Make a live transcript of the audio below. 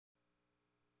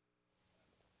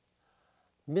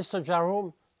Mr.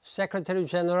 Jaru, Secretary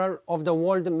General of the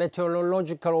World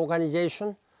Meteorological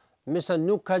Organization, Mr.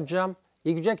 Nukaja,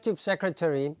 Executive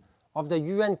Secretary of the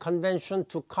UN Convention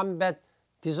to Combat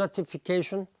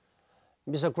Desertification,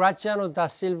 Mr. Graziano da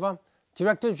Silva,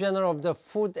 Director General of the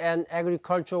Food and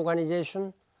Agriculture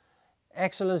Organization,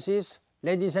 Excellencies,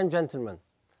 ladies and gentlemen,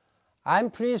 I am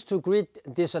pleased to greet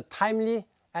this timely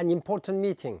and important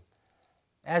meeting.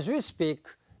 As we speak,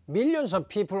 millions of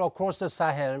people across the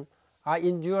Sahel are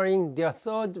enduring their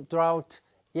third drought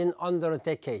in under a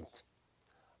decade.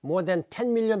 More than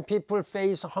 10 million people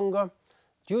face hunger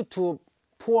due to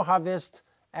poor harvest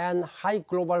and high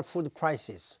global food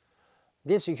prices.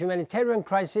 This humanitarian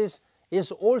crisis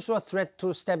is also a threat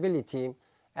to stability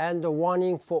and a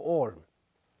warning for all.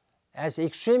 As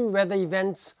extreme weather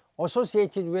events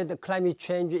associated with climate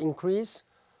change increase,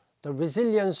 the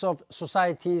resilience of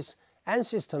societies and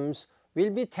systems will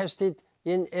be tested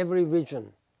in every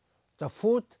region. The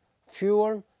food,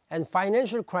 fuel, and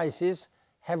financial crises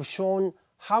have shown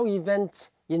how events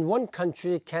in one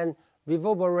country can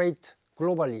reverberate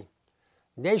globally.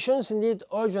 Nations need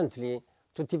urgently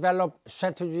to develop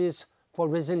strategies for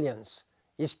resilience,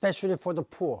 especially for the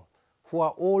poor, who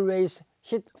are always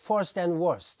hit first and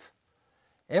worst.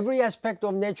 Every aspect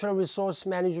of natural resource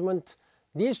management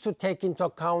needs to take into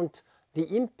account the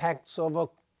impacts of a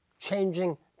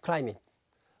changing climate.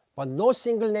 But no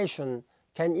single nation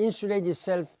can insulate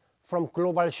itself from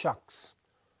global shocks.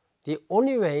 The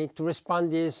only way to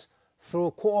respond is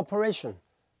through cooperation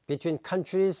between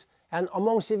countries and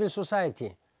among civil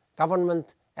society,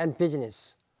 government, and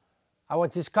business. Our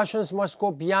discussions must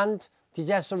go beyond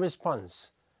disaster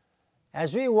response.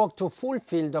 As we work to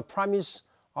fulfill the promise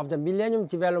of the Millennium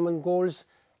Development Goals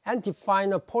and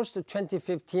define a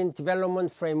post-2015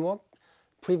 development framework,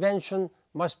 prevention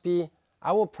must be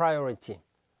our priority.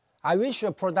 I wish you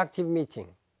a productive meeting.